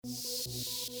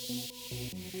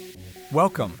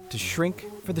Welcome to Shrink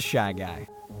for the Shy Guy.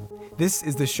 This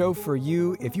is the show for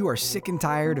you if you are sick and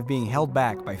tired of being held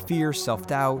back by fear,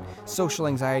 self-doubt, social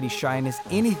anxiety, shyness,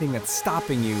 anything that's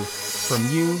stopping you from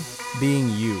you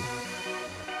being you.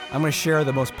 I'm going to share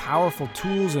the most powerful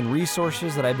tools and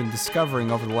resources that I've been discovering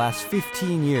over the last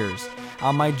 15 years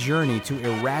on my journey to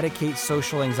eradicate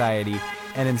social anxiety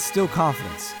and instill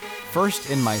confidence,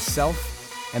 first in myself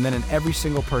and then in every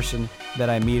single person that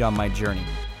I meet on my journey.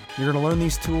 You're going to learn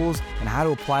these tools and how to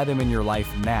apply them in your life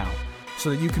now so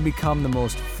that you can become the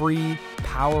most free,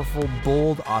 powerful,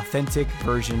 bold, authentic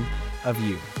version of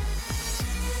you.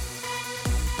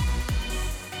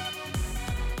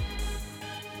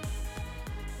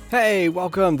 Hey,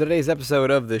 welcome to today's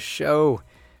episode of the show.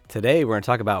 Today we're going to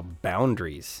talk about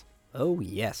boundaries. Oh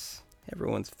yes,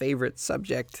 everyone's favorite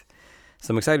subject.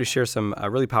 So I'm excited to share some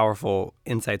really powerful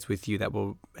insights with you that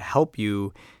will help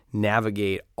you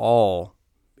navigate all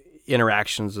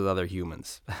interactions with other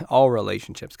humans, all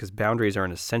relationships, because boundaries are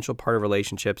an essential part of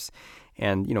relationships.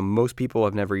 And, most people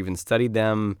have never even studied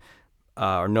them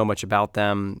or know much about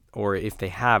them. Or if they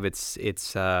have, it's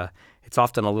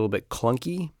often a little bit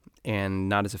clunky and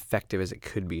not as effective as it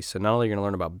could be. So not only are you going to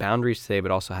learn about boundaries today,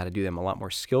 but also how to do them a lot more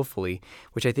skillfully,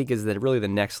 which I think is really the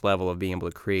next level of being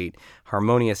able to create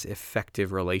harmonious,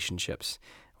 effective relationships,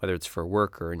 whether it's for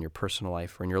work or in your personal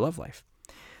life or in your love life.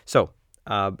 So,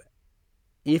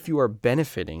 if you are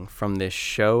benefiting from this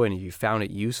show and if you found it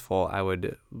useful, I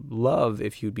would love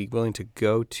if you'd be willing to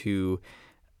go to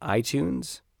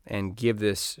iTunes and give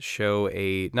this show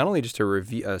not only just a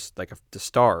review, the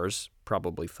stars,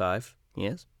 probably 5.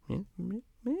 Yes, you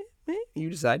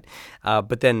decide.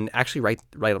 But then actually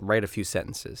write a few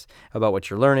sentences about what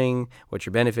you're learning, what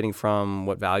you're benefiting from,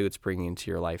 what value it's bringing into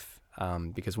your life.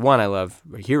 Because one, I love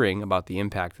hearing about the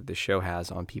impact that this show has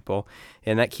on people,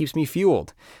 and that keeps me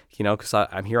fueled, because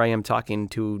I'm here. I am talking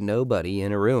to nobody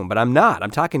in a room, but I'm not. I'm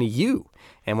talking to you.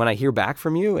 And when I hear back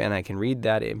from you and I can read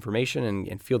that information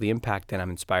and feel the impact, then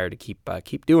I'm inspired to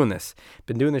keep doing this.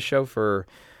 Been doing this show for,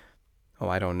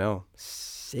 I don't know,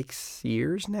 6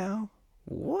 years now.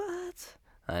 What?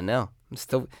 I know. I'm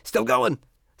still going,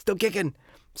 still kicking.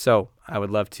 So I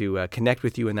would love to connect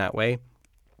with you in that way.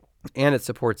 And it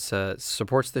supports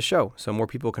the show so more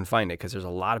people can find it, because there's a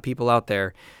lot of people out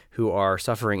there who are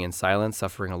suffering in silence,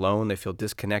 suffering alone. They feel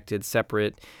disconnected,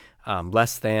 separate,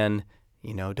 less than,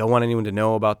 don't want anyone to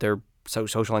know about their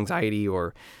social anxiety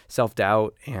or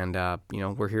self-doubt. And,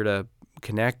 we're here to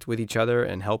connect with each other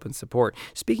and help and support.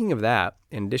 Speaking of that,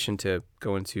 in addition to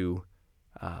going to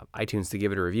iTunes to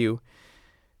give it a review,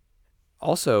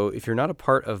 also, if you're not a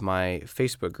part of my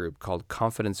Facebook group called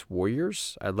Confidence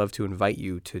Warriors, I'd love to invite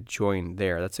you to join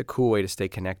there. That's a cool way to stay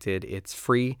connected. It's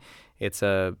free. You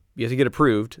have to get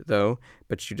approved though,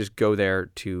 but you just go there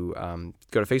to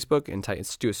go to Facebook and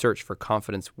do a search for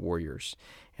Confidence Warriors,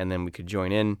 and then we could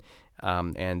join in.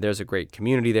 And there's a great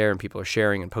community there, and people are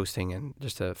sharing and posting, and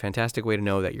just a fantastic way to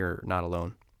know that you're not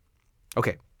alone.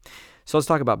 Okay, so let's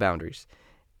talk about boundaries.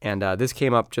 And this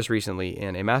came up just recently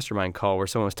in a mastermind call where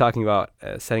someone was talking about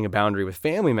setting a boundary with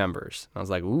family members. I was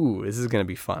like, ooh, this is going to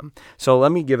be fun. So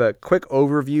let me give a quick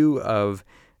overview of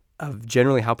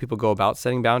generally how people go about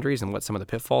setting boundaries and what some of the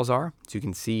pitfalls are, so you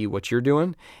can see what you're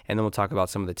doing. And then we'll talk about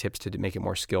some of the tips to make it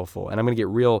more skillful. And I'm going to get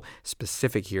real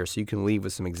specific here so you can leave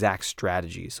with some exact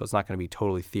strategies. So it's not going to be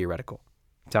totally theoretical.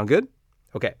 Sound good?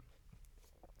 Okay.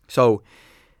 So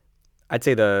I'd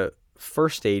say the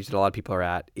first stage that a lot of people are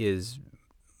at is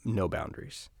no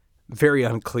boundaries. Very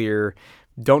unclear.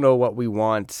 Don't know what we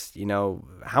want.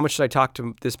 How much should I talk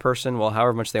to this person? Well,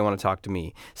 however much they want to talk to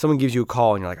me. Someone gives you a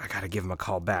call and you're like, I got to give them a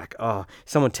call back. Oh,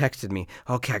 someone texted me.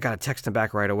 Okay, I got to text them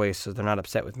back right away so they're not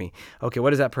upset with me. Okay,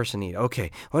 what does that person need? Okay,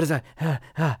 what is that?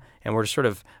 And we're just sort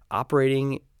of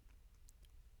operating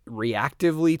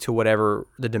reactively to whatever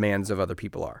the demands of other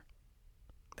people are.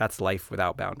 That's life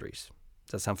without boundaries.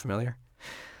 Does that sound familiar?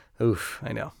 Oof,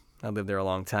 I know. I lived there a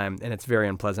long time, and it's very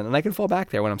unpleasant. And I can fall back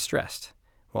there when I'm stressed.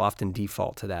 We'll often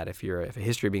default to that. If a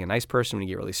history of being a nice person, when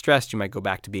you get really stressed, you might go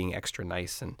back to being extra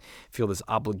nice and feel this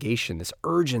obligation, this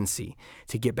urgency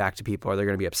to get back to people, or they're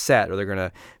going to be upset, or they're going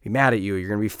to be mad at you, or you're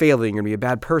going to be failing, you're going to be a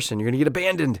bad person, you're going to get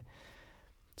abandoned.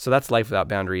 So that's life without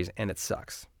boundaries, and it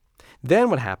sucks. Then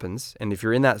what happens, and if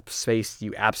you're in that space,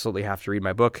 you absolutely have to read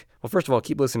my book. Well, first of all,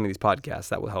 keep listening to these podcasts.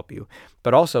 That will help you.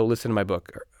 But also listen to my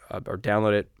book, or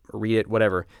download it, or read it,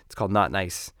 whatever. It's called Not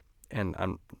Nice. And I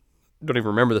don't even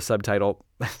remember the subtitle,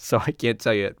 so I can't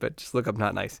tell you it, but just look up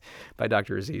Not Nice by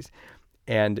Dr. Aziz.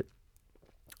 And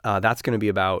that's going to be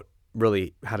about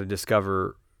really how to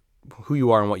discover who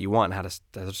you are and what you want, and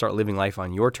how to start living life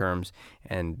on your terms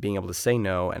and being able to say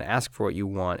no and ask for what you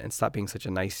want and stop being such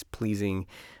a nice, pleasing,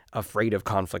 afraid of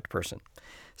conflict person.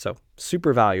 So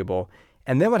super valuable.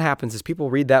 And then what happens is people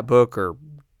read that book, or,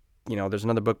 there's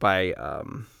another book by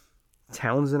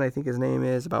Townsend, I think his name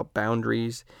is, about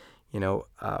boundaries,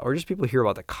 or just people hear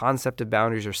about the concept of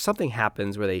boundaries, or something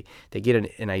happens where they get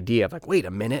an idea of like, wait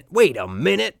a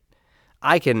minute,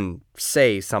 I can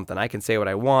say something. I can say what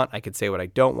I want. I can say what I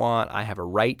don't want. I have a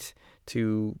right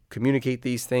to communicate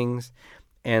these things.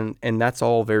 And that's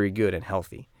all very good and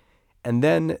healthy. And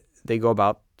then they go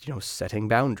about, setting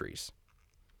boundaries.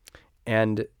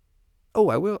 And,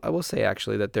 I will say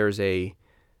actually that there's a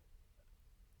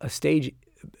stage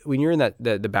when you're in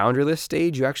the boundaryless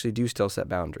stage, you actually do still set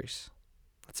boundaries.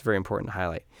 That's very important to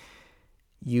highlight.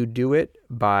 You do it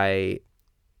by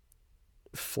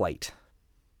flight.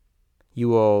 You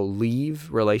will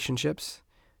leave relationships.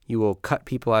 You will cut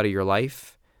people out of your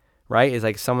life, right? It's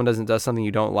like someone does something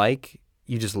you don't like,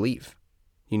 you just leave.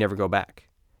 You never go back.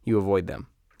 You avoid them.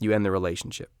 You end the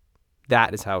relationship.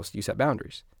 That is how you set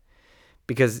boundaries.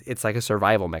 Because it's like a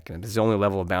survival mechanism. It's the only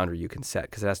level of boundary you can set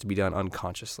because it has to be done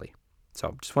unconsciously.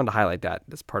 So just wanted to highlight that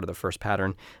as part of the first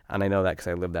pattern. And I know that because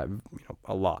I lived that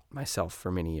a lot myself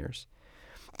for many years.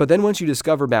 But then once you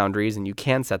discover boundaries and you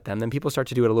can set them, then people start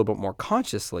to do it a little bit more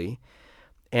consciously.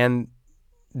 And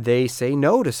they say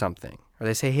no to something. Or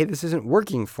they say, hey, this isn't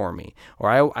working for me. Or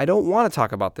I don't want to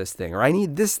talk about this thing. Or I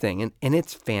need this thing. And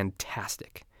it's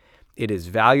fantastic. It is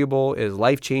valuable. It is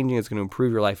life-changing. It's going to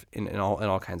improve your life in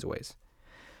all kinds of ways.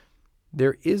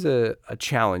 There is a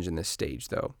challenge in this stage,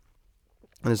 though.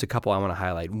 And there's a couple I want to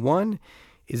highlight. One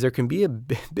is there can be a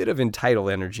bit of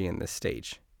entitled energy in this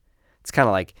stage. It's kind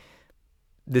of like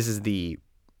this is the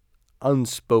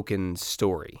unspoken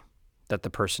story that the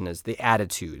person is, the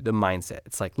attitude, the mindset.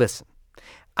 It's like, listen,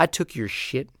 I took your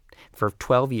shit for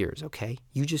 12 years, okay?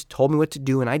 You just told me what to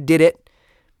do and I did it.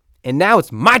 And now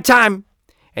it's my time.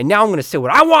 And now I'm going to say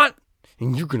what I want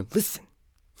and you're going to listen,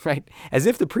 right? As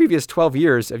if the previous 12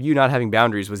 years of you not having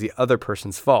boundaries was the other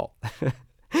person's fault,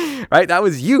 right? That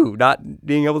was you not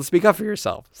being able to speak up for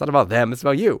yourself. It's not about them. It's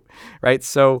about you, right?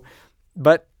 So,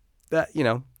 but that,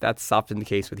 that's often the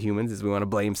case with humans is we want to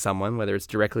blame someone, whether it's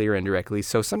directly or indirectly.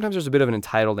 So sometimes there's a bit of an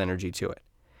entitled energy to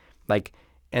it.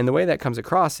 And the way that comes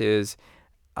across is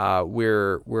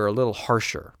we're a little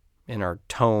harsher in our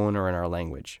tone or in our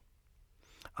language.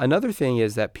 Another thing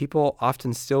is that people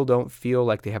often still don't feel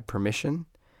like they have permission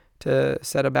to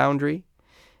set a boundary.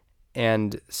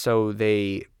 And so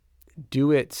they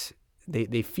do it,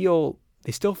 they still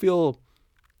feel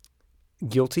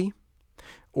guilty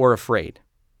or afraid.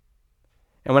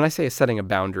 And when I say setting a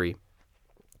boundary,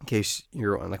 in case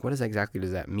you're like, what exactly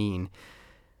does that mean?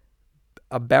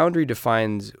 A boundary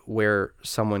defines where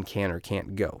someone can or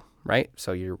can't go, right?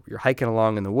 So you're hiking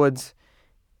along in the woods,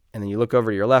 and then you look over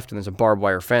to your left, and there's a barbed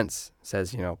wire fence. It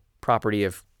says, property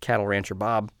of cattle rancher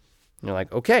Bob. And you're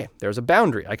like, okay, there's a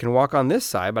boundary. I can walk on this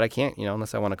side, but I can't,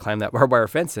 unless I want to climb that barbed wire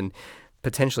fence and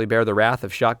potentially bear the wrath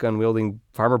of shotgun-wielding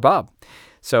Farmer Bob.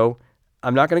 So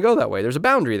I'm not going to go that way. There's a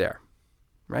boundary there.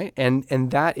 Right? And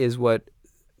that is what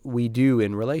we do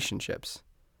in relationships.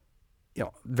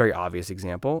 Very obvious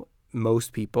example.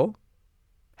 Most people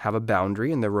have a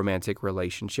boundary in their romantic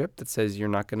relationship that says you're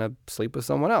not going to sleep with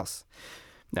someone else.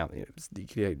 Now, you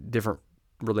could have different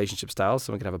relationship styles.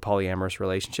 Someone could have a polyamorous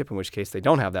relationship, in which case they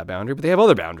don't have that boundary, but they have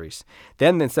other boundaries.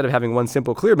 Then instead of having one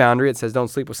simple, clear boundary, it says don't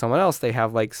sleep with someone else. They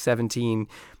have like 17,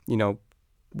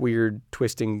 weird,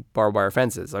 twisting barbed wire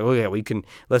fences. Like, okay, we can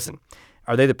listen.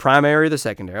 Are they the primary or the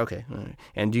secondary? Okay.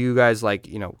 And do you guys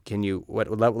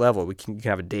what level? You can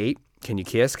have a date. Can you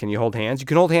kiss? Can you hold hands? You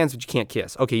can hold hands, but you can't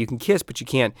kiss. Okay, you can kiss, but you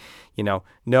can't,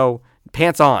 no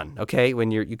pants on, okay?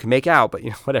 When you can make out, but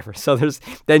whatever. So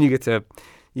then you get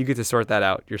to sort that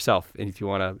out yourself, and if you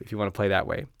want to play that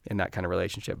way in that kind of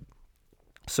relationship.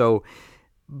 So,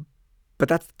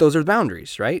 but those are the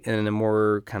boundaries, right? And in a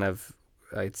more kind of,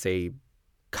 I'd say,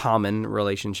 common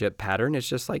relationship pattern, it's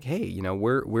just like, hey,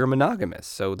 we're monogamous.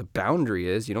 So the boundary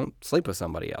is you don't sleep with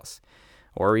somebody else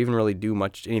or even really do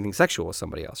anything sexual with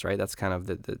somebody else, right? That's kind of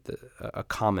a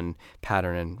common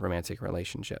pattern in romantic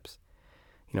relationships.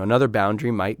 Another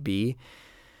boundary might be,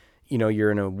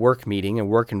 you're in a work meeting, a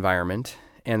work environment,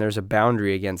 and there's a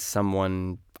boundary against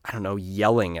someone, I don't know,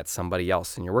 yelling at somebody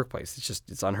else in your workplace.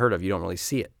 It's unheard of. You don't really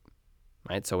see it,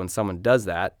 right? So when someone does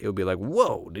that, it would be like,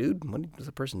 whoa, dude, what is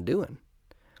the person doing?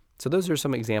 So those are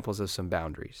some examples of some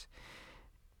boundaries.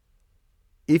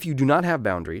 If you do not have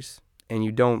boundaries and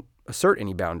you don't assert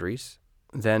any boundaries,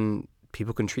 then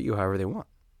people can treat you however they want.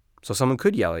 So someone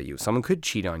could yell at you, someone could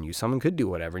cheat on you, someone could do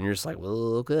whatever, and you're just like,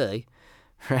 well, okay,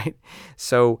 right?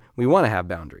 So we want to have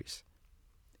boundaries.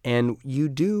 And you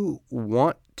do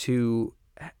want to,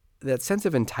 that sense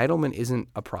of entitlement isn't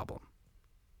a problem.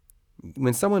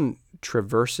 When someone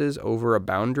traverses over a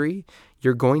boundary,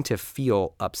 you're going to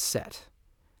feel upset.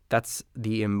 That's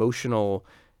the emotional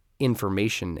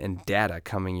information and data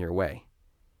coming your way,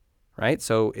 right?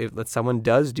 So if someone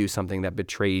does do something that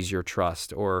betrays your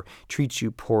trust or treats you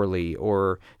poorly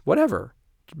or whatever,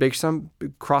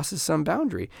 crosses some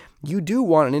boundary, you do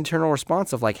want an internal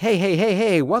response of like,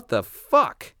 hey, what the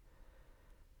fuck?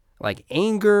 Like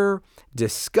anger,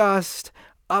 disgust,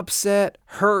 upset,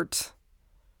 hurt.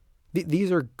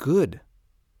 These are good.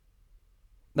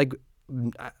 Like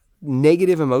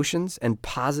negative emotions and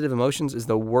positive emotions is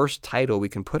the worst title we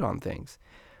can put on things.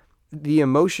 The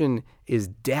emotion is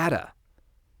data.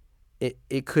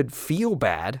 It could feel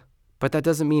bad, but that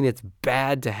doesn't mean it's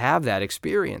bad to have that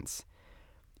experience.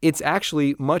 It's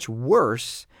actually much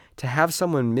worse to have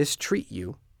someone mistreat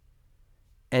you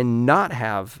and not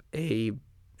have a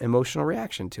emotional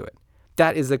reaction to it.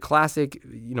 That is a classic,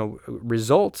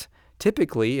 result.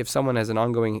 Typically, if someone has an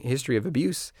ongoing history of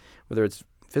abuse, whether it's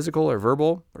physical or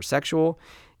verbal or sexual,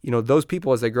 those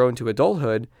people as they grow into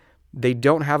adulthood, they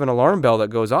don't have an alarm bell that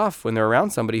goes off when they're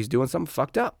around somebody who's doing something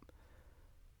fucked up.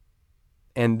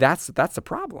 And that's a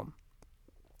problem.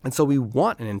 And so we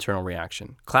want an internal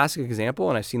reaction. Classic example,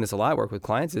 and I've seen this a lot, work with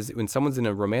clients, is when someone's in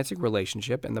a romantic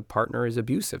relationship and the partner is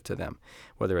abusive to them,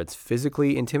 whether it's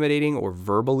physically intimidating or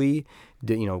verbally,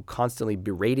 constantly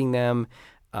berating them,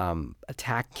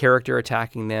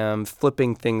 attacking them,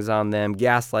 flipping things on them,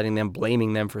 gaslighting them,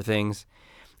 blaming them for things.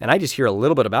 And I just hear a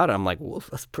little bit about it. I'm like, well,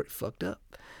 that's pretty fucked up.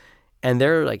 And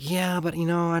they're like, yeah, but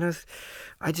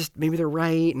I just maybe they're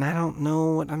right, and I don't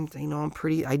know what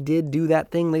I did do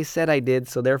that thing they said I did,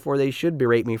 so therefore they should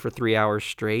berate me for 3 hours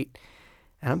straight.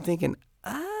 And I'm thinking,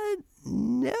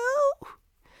 no,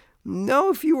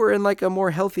 if you were in like a more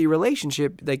healthy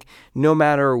relationship, like no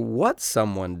matter what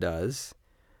someone does,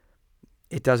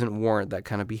 it doesn't warrant that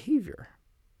kind of behavior.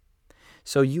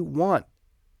 So you want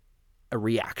a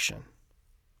reaction.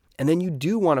 And then you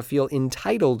do want to feel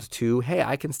entitled to, hey,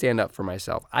 I can stand up for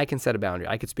myself. I can set a boundary.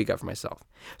 I can speak up for myself.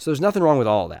 So there's nothing wrong with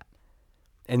all of that.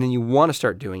 And then you want to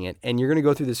start doing it. And you're going to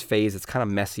go through this phase that's kind of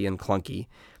messy and clunky.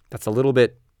 That's a little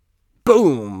bit,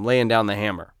 boom, laying down the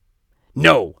hammer.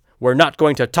 No, we're not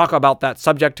going to talk about that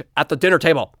subject at the dinner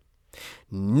table.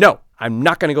 No, I'm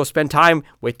not going to go spend time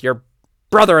with your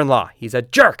brother-in-law. He's a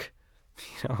jerk.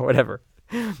 Whatever.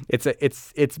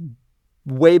 It's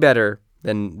way better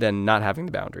than not having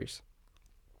the boundaries.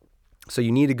 So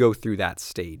you need to go through that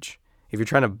stage. If you're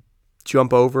trying to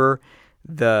jump over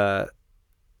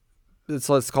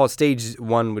let's call it stage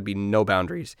 1 would be no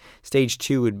boundaries. Stage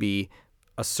 2 would be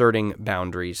asserting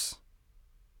boundaries.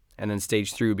 And then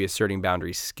stage 3 would be asserting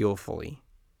boundaries skillfully.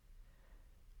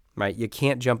 Right? You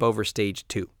can't jump over stage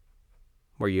 2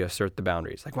 where you assert the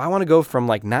boundaries. Like, well, I want to go from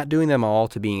like not doing them all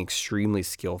to being extremely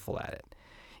skillful at it.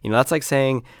 That's like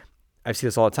saying, I see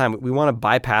this all the time. We want to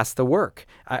bypass the work.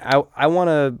 I want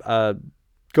to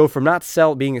go from not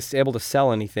being able to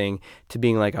sell anything to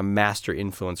being like a master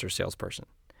influencer salesperson.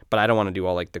 But I don't want to do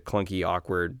all like the clunky,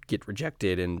 awkward, get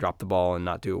rejected and drop the ball and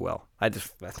not do it well.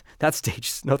 That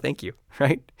stage, no thank you,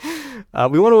 right?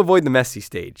 We want to avoid the messy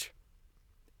stage.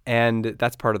 And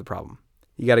that's part of the problem.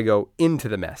 You got to go into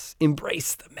the mess.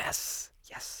 Embrace the mess.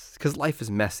 Yes. Because life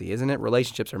is messy, isn't it?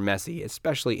 Relationships are messy,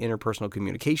 especially interpersonal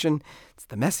communication. It's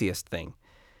the messiest thing.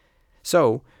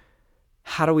 So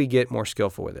how do we get more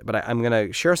skillful with it? But I'm going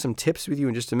to share some tips with you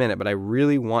in just a minute, but I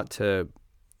really want to,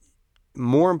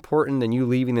 more important than you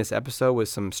leaving this episode with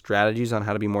some strategies on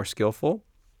how to be more skillful,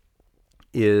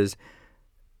 is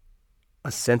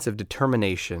a sense of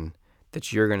determination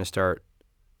that you're going to start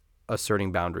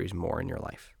asserting boundaries more in your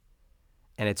life.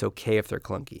 And it's okay if they're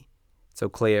clunky.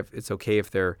 It's okay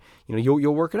if they're,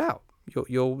 you'll work it out.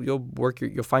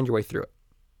 You'll find your way through it.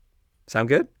 Sound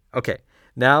good? Okay.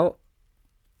 Now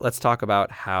let's talk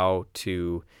about how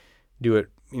to do it,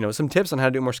 some tips on how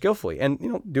to do it more skillfully. And,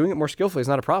 doing it more skillfully is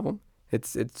not a problem.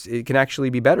 It can actually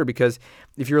be better, because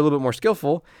if you're a little bit more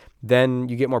skillful, then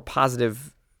you get more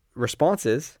positive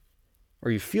responses,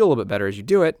 or you feel a little bit better as you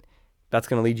do it. That's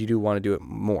going to lead you to want to do it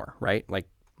more, right? Like,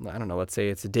 I don't know, let's say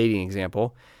it's a dating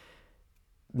example.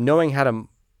 Knowing how to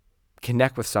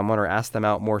connect with someone or ask them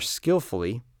out more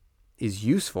skillfully is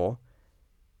useful,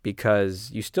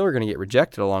 because you still are going to get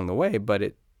rejected along the way, but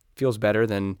it feels better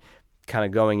than kind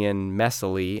of going in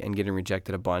messily and getting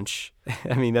rejected a bunch.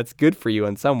 I mean, that's good for you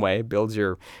in some way, builds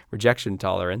your rejection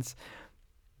tolerance,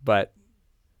 but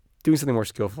doing something more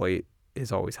skillfully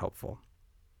is always helpful.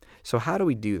 So how do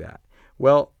we do that?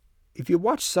 Well, if you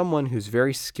watch someone who's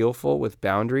very skillful with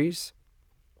boundaries,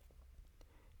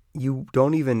 you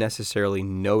don't even necessarily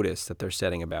notice that they're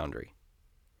setting a boundary,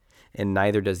 and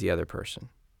neither does the other person,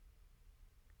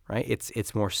 right?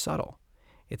 It's more subtle.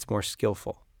 It's more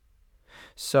skillful.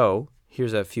 So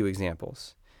here's a few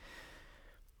examples.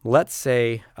 Let's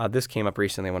say, this came up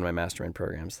recently in one of my mastermind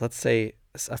programs. Let's say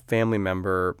a family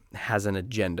member has an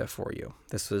agenda for you.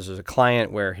 This is a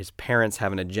client where his parents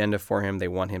have an agenda for him. They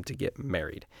want him to get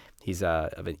married. He's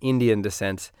of an Indian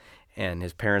descent, and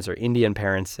his parents are Indian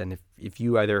parents. And if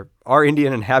you either are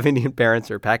Indian and have Indian parents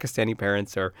or Pakistani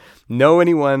parents or know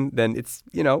anyone, then it's,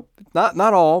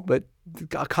 not all, but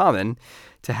common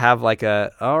to have like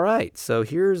all right, so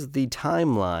here's the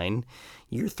timeline.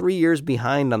 You're 3 years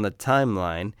behind on the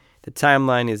timeline. The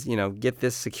timeline is, get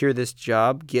this, secure this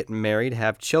job, get married,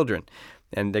 have children.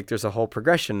 And there's a whole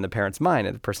progression in the parent's mind,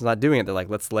 and the person's not doing it. They're like,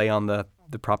 let's lay on the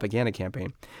propaganda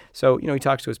campaign. So, he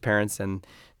talks to his parents, and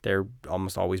they're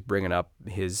almost always bringing up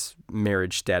his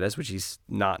marriage status, which he's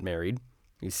not married.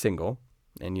 He's single,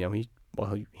 and,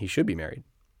 he should be married.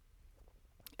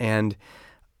 And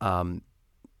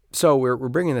so we're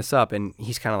bringing this up, and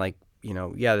he's kind of like,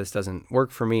 this doesn't work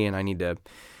for me, and I need to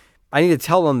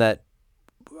tell them that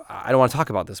I don't want to talk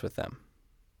about this with them.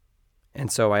 And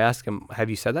so I asked him, have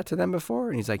you said that to them before?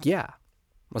 And he's like, yeah.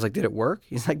 I was like, did it work?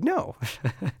 He's like, no.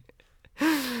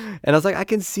 And I was like, I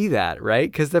can see that, right?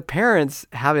 Because the parents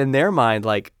have in their mind,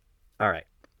 like, all right,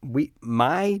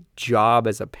 my job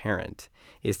as a parent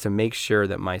is to make sure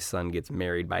that my son gets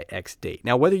married by X date.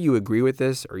 Now, whether you agree with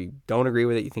this or you don't agree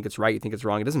with it, you think it's right, you think it's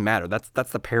wrong, it doesn't matter. That's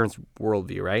the parent's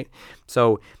worldview, right?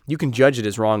 So you can judge it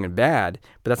as wrong and bad,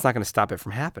 but that's not going to stop it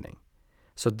from happening.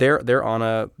 So they're on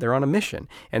a mission.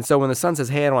 And so when the son says,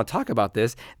 hey, I don't want to talk about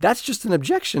this, that's just an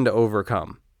objection to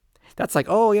overcome. That's like,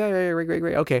 oh, yeah,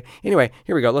 great. Okay, anyway,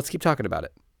 here we go. Let's keep talking about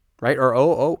it, right? Or,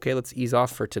 okay, let's ease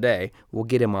off for today. We'll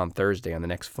get him on Thursday on the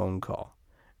next phone call.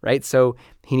 Right? So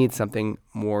he needs something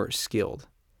more skilled.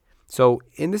 So,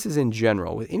 and this is in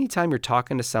general, anytime you're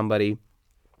talking to somebody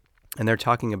and they're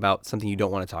talking about something you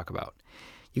don't want to talk about,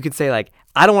 you could say like,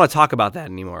 I don't want to talk about that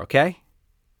anymore, okay?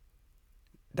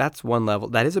 That's one level.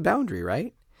 That is a boundary,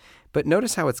 right? But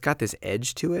notice how it's got this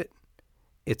edge to it.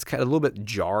 It's kind of a little bit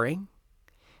jarring.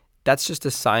 That's just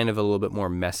a sign of a little bit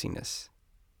more messiness.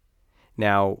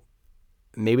 Now,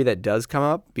 maybe that does come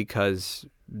up because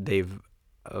they've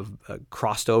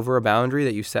crossed over a boundary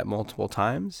that you set multiple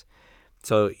times.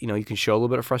 So, you can show a little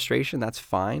bit of frustration. That's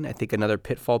fine. I think another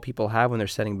pitfall people have when they're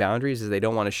setting boundaries is they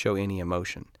don't want to show any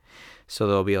emotion. So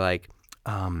they'll be like,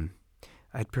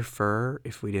 I'd prefer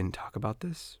if we didn't talk about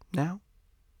this now.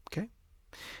 Okay.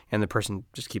 And the person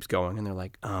just keeps going and they're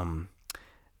like,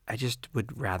 I just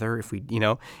would rather if we,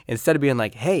 instead of being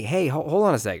like, hey, hold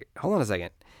on a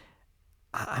second.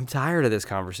 I'm tired of this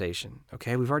conversation.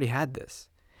 Okay. We've already had this.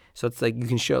 So it's like you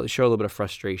can show a little bit of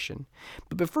frustration.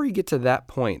 But before you get to that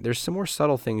point, there's some more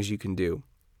subtle things you can do.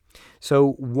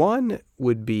 So one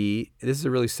would be, this is a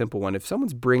really simple one. If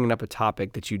someone's bringing up a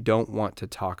topic that you don't want to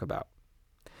talk about,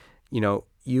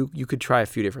 you could try a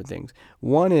few different things.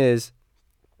 One is,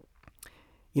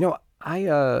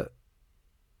 I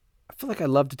feel like I'd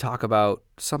love to talk about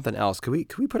something else. Could we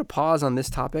put a pause on this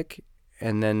topic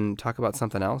and then talk about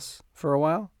something else for a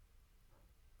while?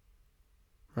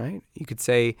 Right? You could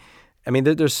say,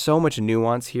 there's so much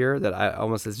nuance here that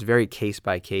it's very case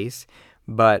by case,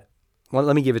 but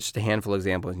let me give it just a handful of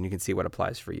examples and you can see what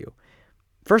applies for you.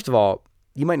 First of all,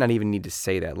 you might not even need to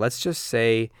say that. Let's just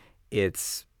say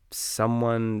it's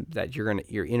someone that you're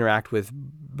interact with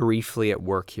briefly at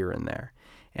work here and there,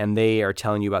 and they are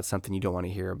telling you about something you don't want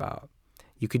to hear about.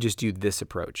 You could just do this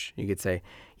approach. You could say,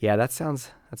 yeah, that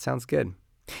sounds good.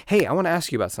 Hey, I want to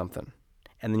ask you about something.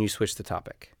 And then you switch the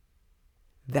topic.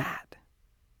 That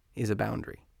is a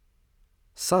boundary.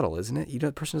 Subtle, isn't it?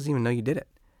 The person doesn't even know you did it.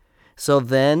 So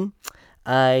then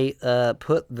I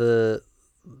put the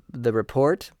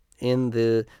report in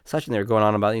the such, and they're going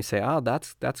on about it, and you say, oh,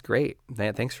 that's great.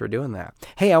 Thanks for doing that.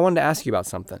 Hey, I wanted to ask you about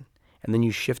something. And then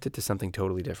you shift it to something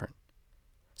totally different.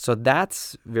 So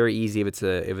that's very easy if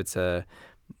it's a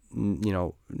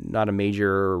not a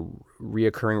major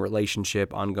reoccurring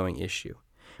relationship, ongoing issue.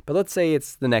 But let's say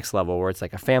it's the next level where it's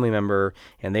like a family member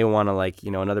and they want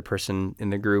to another person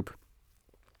in the group,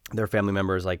 their family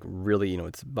member is like really,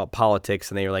 it's about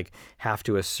politics and they have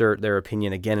to assert their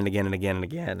opinion again and again and again and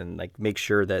again and make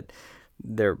sure that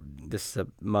this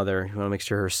mother who want to make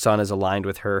sure her son is aligned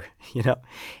with her,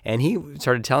 and he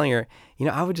started telling her,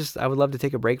 I would love to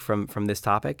take a break from this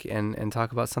topic and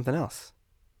talk about something else.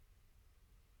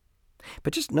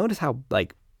 But just notice how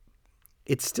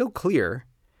it's still clear,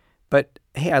 but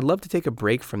hey, I'd love to take a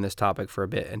break from this topic for a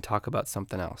bit and talk about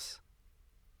something else.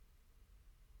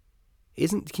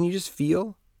 Can you just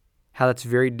feel how that's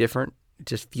very different? It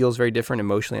just feels very different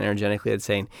emotionally and energetically. It's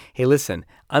saying, hey, listen,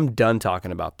 I'm done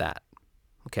talking about that.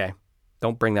 Okay?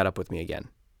 Don't bring that up with me again.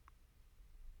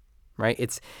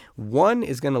 Right? One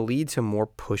is going to lead to more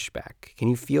pushback. Can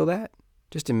you feel that?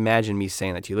 Just imagine me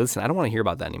saying that to you. Listen, I don't want to hear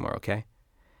about that anymore, okay?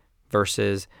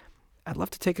 Versus, I'd love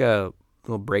to take a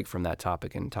little break from that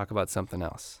topic and talk about something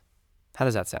else. How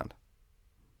does that sound?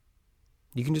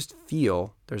 You can just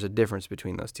feel there's a difference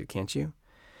between those two, can't you?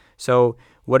 So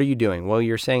what are you doing? Well,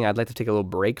 you're saying I'd like to take a little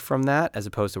break from that as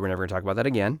opposed to we're never going to talk about that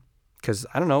again. Because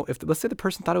I don't know, let's say the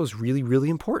person thought it was really, really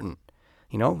important.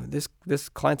 You know, this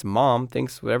client's mom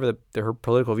thinks whatever her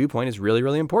political viewpoint is really,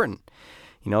 really important.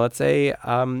 You know, let's say,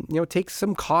 take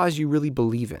some cause you really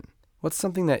believe in. What's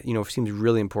something that, seems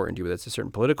really important to you, whether it's a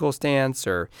certain political stance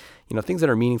or, things that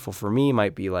are meaningful for me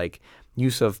might be like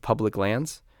use of public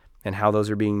lands and how those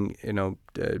are being,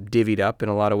 divvied up in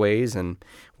a lot of ways, and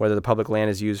whether the public land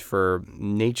is used for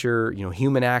nature,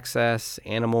 human access,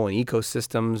 animal and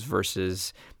ecosystems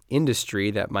versus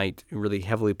industry that might really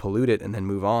heavily pollute it and then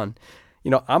move on.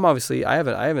 I have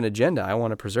an agenda. I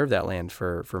want to preserve that land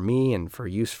for me and for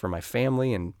use for my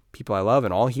family and people I love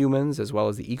and all humans, as well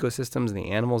as the ecosystems and the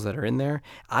animals that are in there.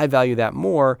 I value that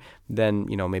more than,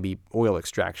 maybe oil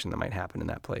extraction that might happen in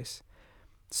that place.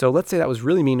 So let's say that was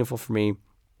really meaningful for me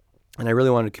and I really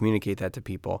wanted to communicate that to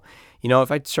people.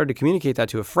 If I started to communicate that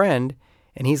to a friend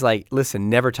and he's like, listen,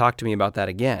 never talk to me about that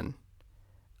again,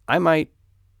 I might,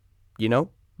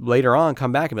 later on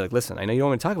come back and be like, listen, I know you don't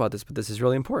want to talk about this, but this is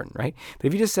really important, right? But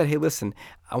if you just said, hey, listen,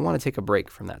 I want to take a break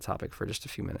from that topic for just a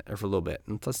few minutes or for a little bit,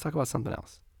 and let's talk about something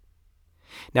else.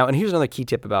 Now, and here's another key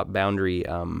tip about boundary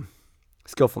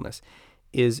skillfulness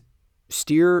is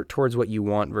steer towards what you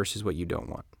want versus what you don't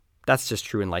want. That's just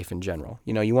true in life in general.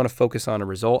 You want to focus on a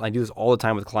result. I do this all the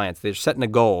time with clients. They're setting a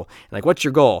goal. Like, what's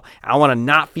your goal? I want to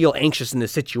not feel anxious in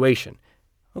this situation.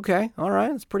 Okay, all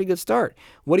right, that's a pretty good start.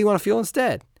 What do you want to feel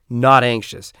instead? Not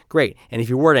anxious. Great. And if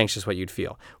you weren't anxious, what you'd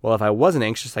feel? Well, if I wasn't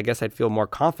anxious, I guess I'd feel more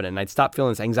confident and I'd stop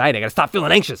feeling this anxiety. I got to stop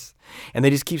feeling anxious. And they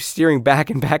just keep steering back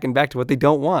and back and back to what they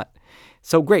don't want.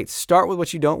 So great. Start with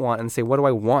what you don't want and say, what do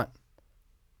I want?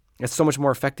 It's so much more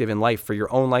effective in life, for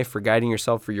your own life, for guiding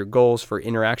yourself, for your goals, for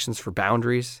interactions, for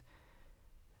boundaries.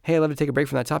 Hey, I'd love to take a break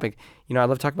from that topic. I'd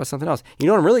love to talk about something else.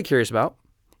 What I'm really curious about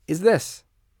is this.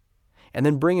 And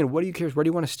then bring in, what do you care? Where do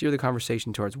you want to steer the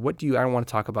conversation towards? I don't want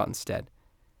to talk about instead?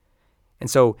 And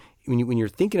so when you're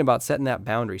thinking about setting that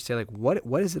boundary, say like,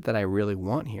 what is it that I really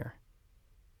want here?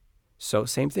 So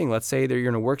same thing. Let's say that you're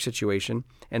in a work situation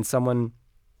and someone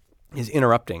is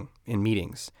interrupting in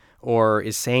meetings or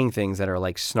is saying things that are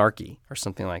like snarky or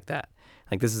something like that.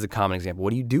 Like, this is a common example. What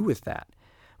do you do with that?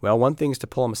 Well, one thing is to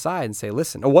pull them aside and say,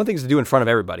 listen, or one thing is to do in front of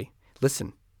everybody.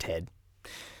 Listen, Ted,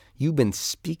 you've been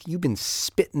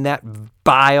spitting that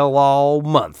bile all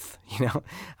month,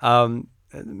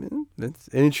 It's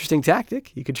an interesting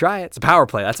tactic. You could try it. It's a power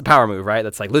play. That's a power move, right?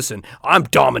 That's like, listen, I'm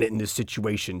dominant in this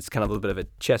situation. It's kind of a little bit of a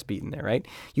chest beating there, right?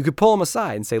 You could pull them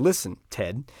aside and say, listen,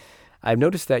 Ted, I've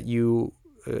noticed that you,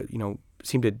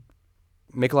 seem to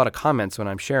make a lot of comments when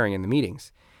I'm sharing in the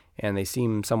meetings, and they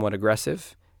seem somewhat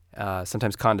aggressive,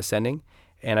 sometimes condescending,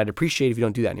 and I'd appreciate if you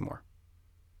don't do that anymore.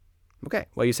 Okay.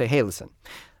 Well, you say, hey, listen,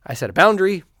 I set a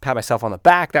boundary, pat myself on the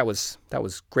back. That was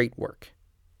great work.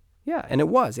 Yeah, and it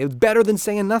was better than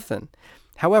saying nothing.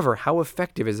 However, how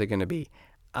effective is it going to be?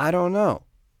 I don't know.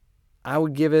 I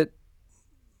would give it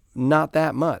not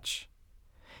that much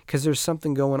because there's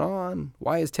something going on.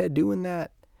 Why is Ted doing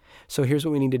that? So here's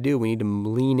what we need to do. We need to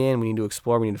lean in. We need to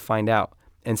explore. We need to find out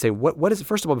and say, what is it?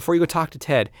 First of all, before you go talk to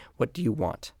Ted, what do you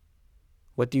want?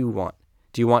 What do you want?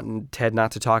 Do you want Ted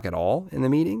not to talk at all in the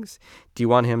meetings? Do you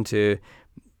want him to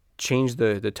change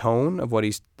the tone of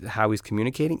how he's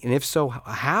communicating? And if so,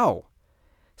 how?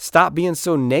 Stop being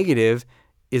so negative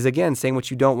is, again, saying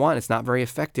what you don't want. It's not very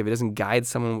effective. It doesn't guide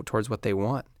someone towards what they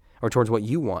want or towards what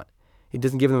you want. It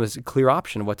doesn't give them a clear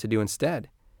option of what to do instead.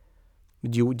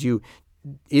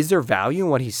 Is there value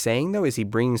in what he's saying, though? Is he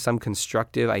bringing some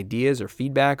constructive ideas or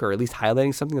feedback, or at least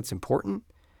highlighting something that's important?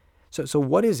 So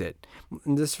what is it?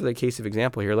 And this is for the case of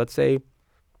example here. Let's say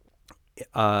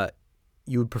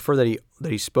you would prefer that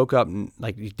he spoke up, and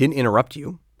like he didn't interrupt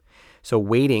you. So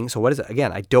waiting. So what is it?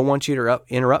 Again, I don't want you to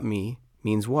interrupt me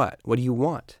means what? What do you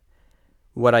want?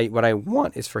 What I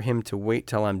want is for him to wait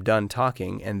till I'm done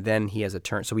talking, and then he has a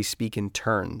turn. So we speak in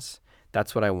turns.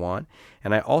 That's what I want.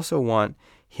 And I also want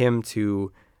him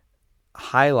to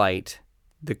highlight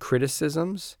the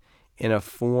criticisms in a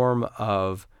form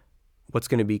of what's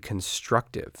going to be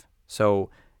constructive. So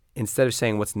instead of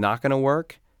saying what's not going to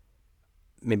work,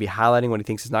 maybe highlighting what he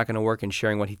thinks is not going to work and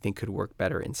sharing what he think could work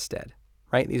better instead,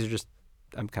 right? These are just,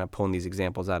 I'm kind of pulling these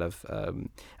examples out of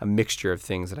a mixture of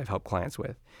things that I've helped clients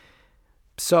with.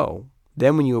 So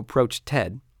then when you approach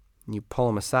Ted, and you pull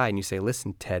him aside and you say,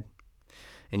 listen, Ted,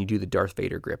 and you do the Darth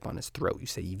Vader grip on his throat. You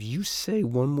say, if you say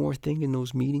one more thing in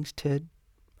those meetings, Ted,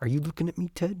 are you looking at me,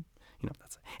 Ted? And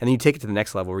then you take it to the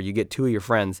next level where you get two of your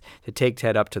friends to take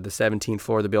Ted up to the 17th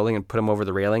floor of the building and put him over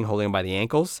the railing, holding him by the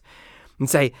ankles, and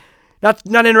say, not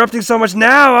interrupting so much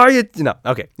now, are you? No.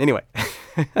 Okay. Anyway,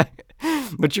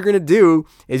 what you're going to do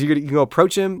is you can go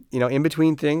approach him, in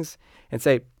between things and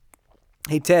say,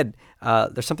 hey, Ted,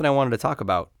 there's something I wanted to talk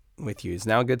about with you. Is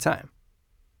now a good time?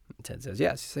 And Ted says,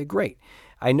 yes. You say, great.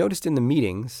 I noticed in the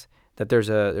meetings that there's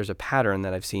a pattern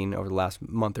that I've seen over the last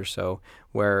month or so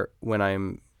where when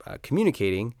I'm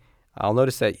communicating, I'll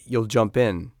notice that you'll jump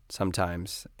in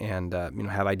sometimes and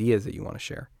have ideas that you want to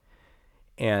share.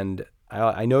 And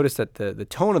I noticed that the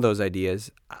tone of those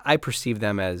ideas, I perceive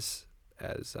them as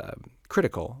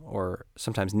critical or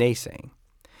sometimes naysaying.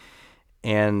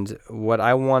 And what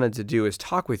I wanted to do is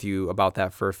talk with you about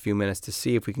that for a few minutes to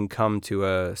see if we can come to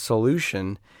a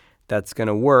solution that's going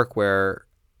to work where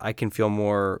I can feel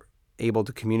more able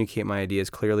to communicate my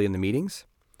ideas clearly in the meetings,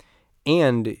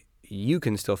 and you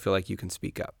can still feel like you can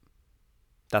speak up.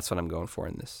 That's what I'm going for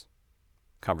in this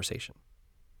conversation.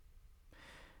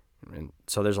 And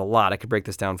so there's a lot. I could break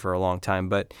this down for a long time,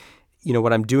 but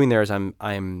what I'm doing there is I'm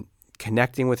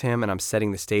connecting with him and I'm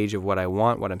setting the stage of what I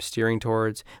want, what I'm steering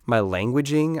towards. My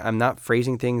languaging, I'm not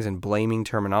phrasing things and blaming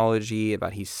terminology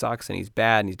about he sucks and he's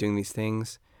bad and he's doing these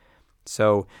things.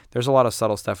 So there's a lot of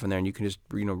subtle stuff in there, and you can just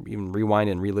even rewind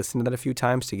and re-listen to that a few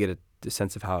times to get a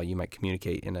sense of how you might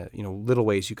communicate in little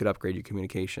ways you could upgrade your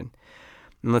communication.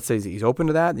 And let's say he's open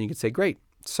to that, then you could say, great.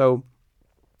 So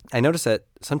I notice that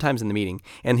sometimes in the meeting,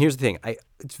 and here's the thing,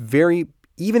 it's very,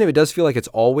 even if it does feel like it's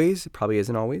always, it probably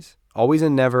isn't always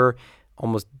and never,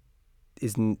 almost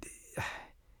isn't.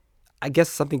 I guess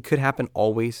something could happen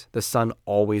always. The sun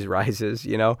always rises,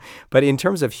 But in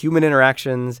terms of human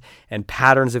interactions and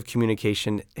patterns of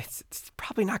communication, it's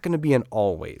probably not going to be an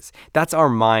always. That's our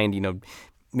mind,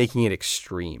 making it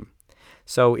extreme.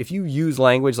 So if you use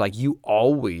language like you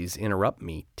always interrupt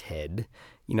me, Ted,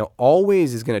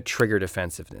 always is going to trigger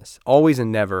defensiveness. Always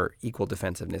and never equal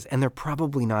defensiveness. And they're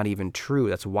probably not even true.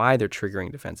 That's why they're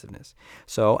triggering defensiveness.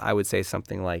 So I would say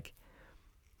something like,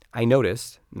 I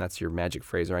noticed, and that's your magic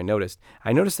phrase, or I noticed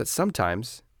that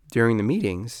sometimes during the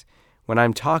meetings, when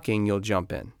I'm talking, you'll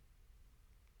jump in.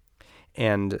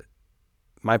 And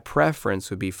my preference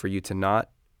would be for you to not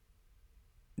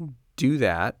do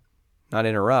that, not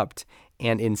interrupt,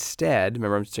 and instead,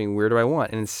 remember I'm saying, where do I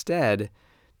want? And instead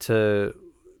to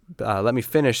let me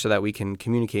finish so that we can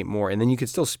communicate more. And then you can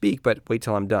still speak, but wait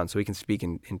till I'm done so we can speak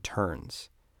in turns.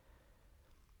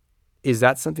 Is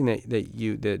that something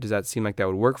that does that seem like that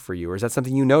would work for you? Or is that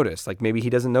something you notice? Like maybe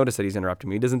he doesn't notice that he's interrupting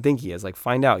me. He doesn't think he is. Like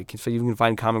find out. So you can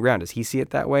find common ground. Does he see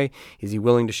it that way? Is he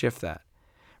willing to shift that?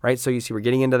 Right? So you see we're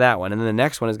getting into that one. And then the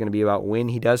next one is going to be about when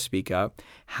he does speak up,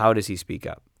 how does he speak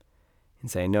up?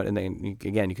 And say, no, and then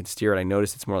again, you can steer it. I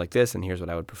notice it's more like this, and here's what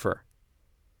I would prefer.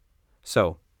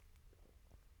 So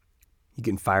you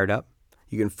getting fired up?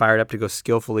 You getting fired up to go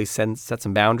skillfully set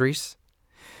some boundaries?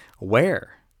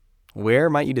 Where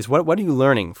might you what are you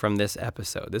learning from this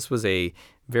episode? This was a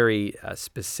very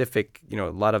specific, a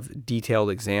lot of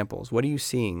detailed examples. What are you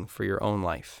seeing for your own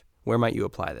life? Where might you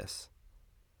apply this?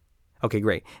 Okay,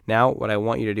 great. Now what I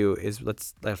want you to do is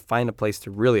let's find a place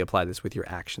to really apply this with your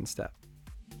action step.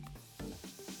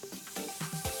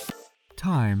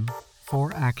 Time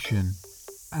for action.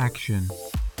 Action.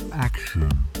 Action.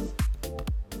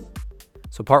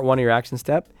 So part one of your action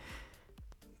step,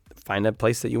 find a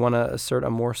place that you want to assert a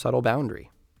more subtle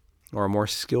boundary or a more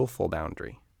skillful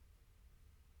boundary.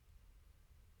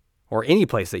 Or any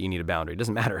place that you need a boundary. It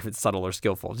doesn't matter if it's subtle or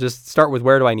skillful. Just start with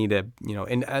where do I need to,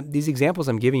 and these examples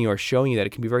I'm giving you are showing you that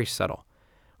it can be very subtle,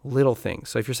 little things.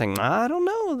 So if you're saying, I don't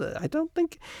know, I don't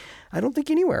think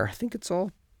anywhere. I think it's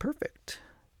all perfect.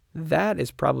 That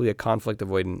is probably a conflict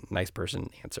avoidant, nice person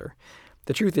answer.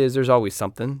 The truth is there's always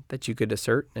something that you could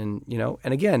assert. And,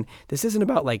 and again, this isn't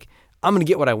about like, I'm going to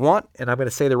get what I want and I'm going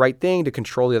to say the right thing to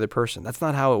control the other person. That's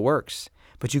not how it works.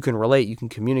 But you can relate, you can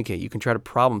communicate, you can try to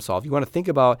problem solve. You want to think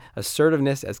about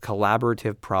assertiveness as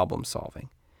collaborative problem solving,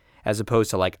 as opposed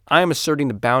to like, I'm asserting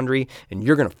the boundary and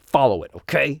you're going to follow it,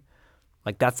 okay?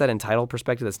 Like that's that entitled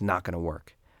perspective that's not going to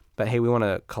work. But hey, we want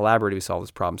to collaboratively solve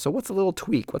this problem. So what's a little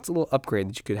tweak? What's a little upgrade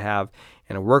that you could have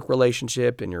in a work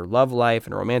relationship, in your love life,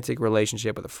 in a romantic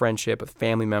relationship, with a friendship, with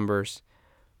family members?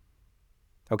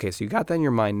 Okay, so you got that in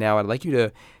your mind now. I'd like you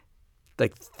to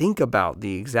like think about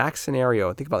the exact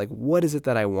scenario. Think about like, what is it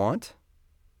that I want?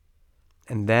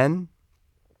 And then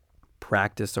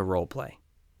practice a role play.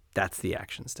 That's the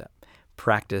action step.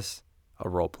 Practice a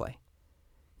role play.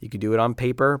 You could do it on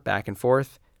paper, back and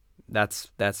forth.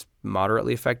 That's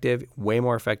moderately effective, way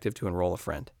more effective to enroll a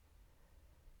friend.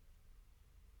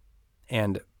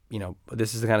 And,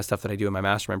 this is the kind of stuff that I do in my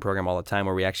mastermind program all the time,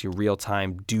 where we actually real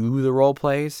time do the role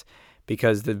plays,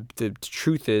 because the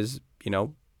truth is, the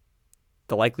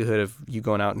likelihood of you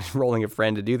going out and enrolling a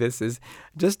friend to do this is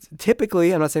just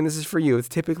typically, I'm not saying this is for you, it's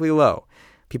typically low.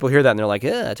 People hear that and they're like,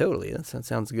 yeah, totally. That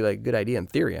sounds like a good idea in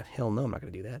theory. Hell no, I'm not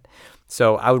going to do that.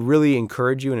 So I would really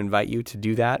encourage you and invite you to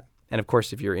do that. And of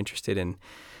course, if you're interested in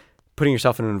putting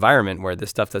yourself in an environment where this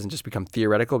stuff doesn't just become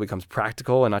theoretical, it becomes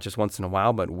practical, and not just once in a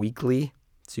while, but weekly,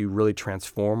 so you really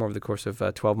transform over the course of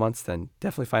 12 months, then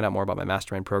definitely find out more about my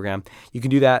mastermind program. You can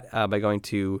do that by going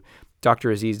to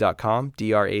draziz.com,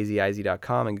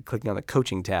 draziz.com, and clicking on the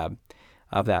coaching tab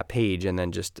of that page, and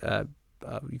then just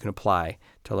you can apply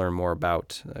to learn more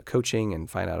about coaching and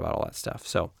find out about all that stuff.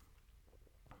 So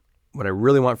what I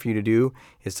really want for you to do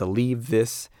is to leave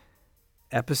this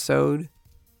episode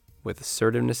with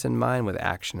assertiveness in mind, with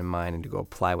action in mind, and to go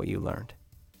apply what you learned.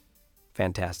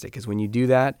 Fantastic, because when you do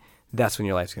that, that's when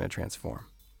your life's going to transform.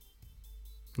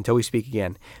 Until we speak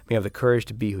again, may you have the courage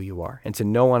to be who you are and to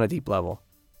know on a deep level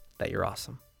that you're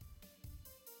awesome.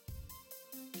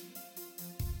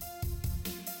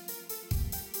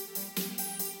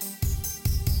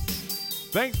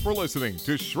 Thanks for listening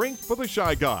to Shrink for the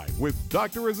Shy Guy with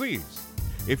Dr. Aziz.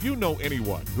 If you know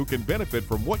anyone who can benefit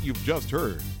from what you've just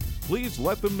heard, please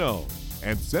let them know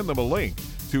and send them a link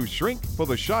to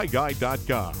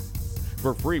shrinkfortheshyguy.com.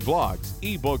 For free blogs,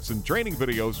 ebooks, and training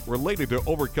videos related to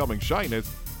overcoming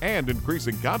shyness and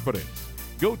increasing confidence,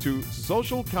 go to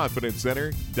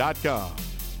socialconfidencecenter.com.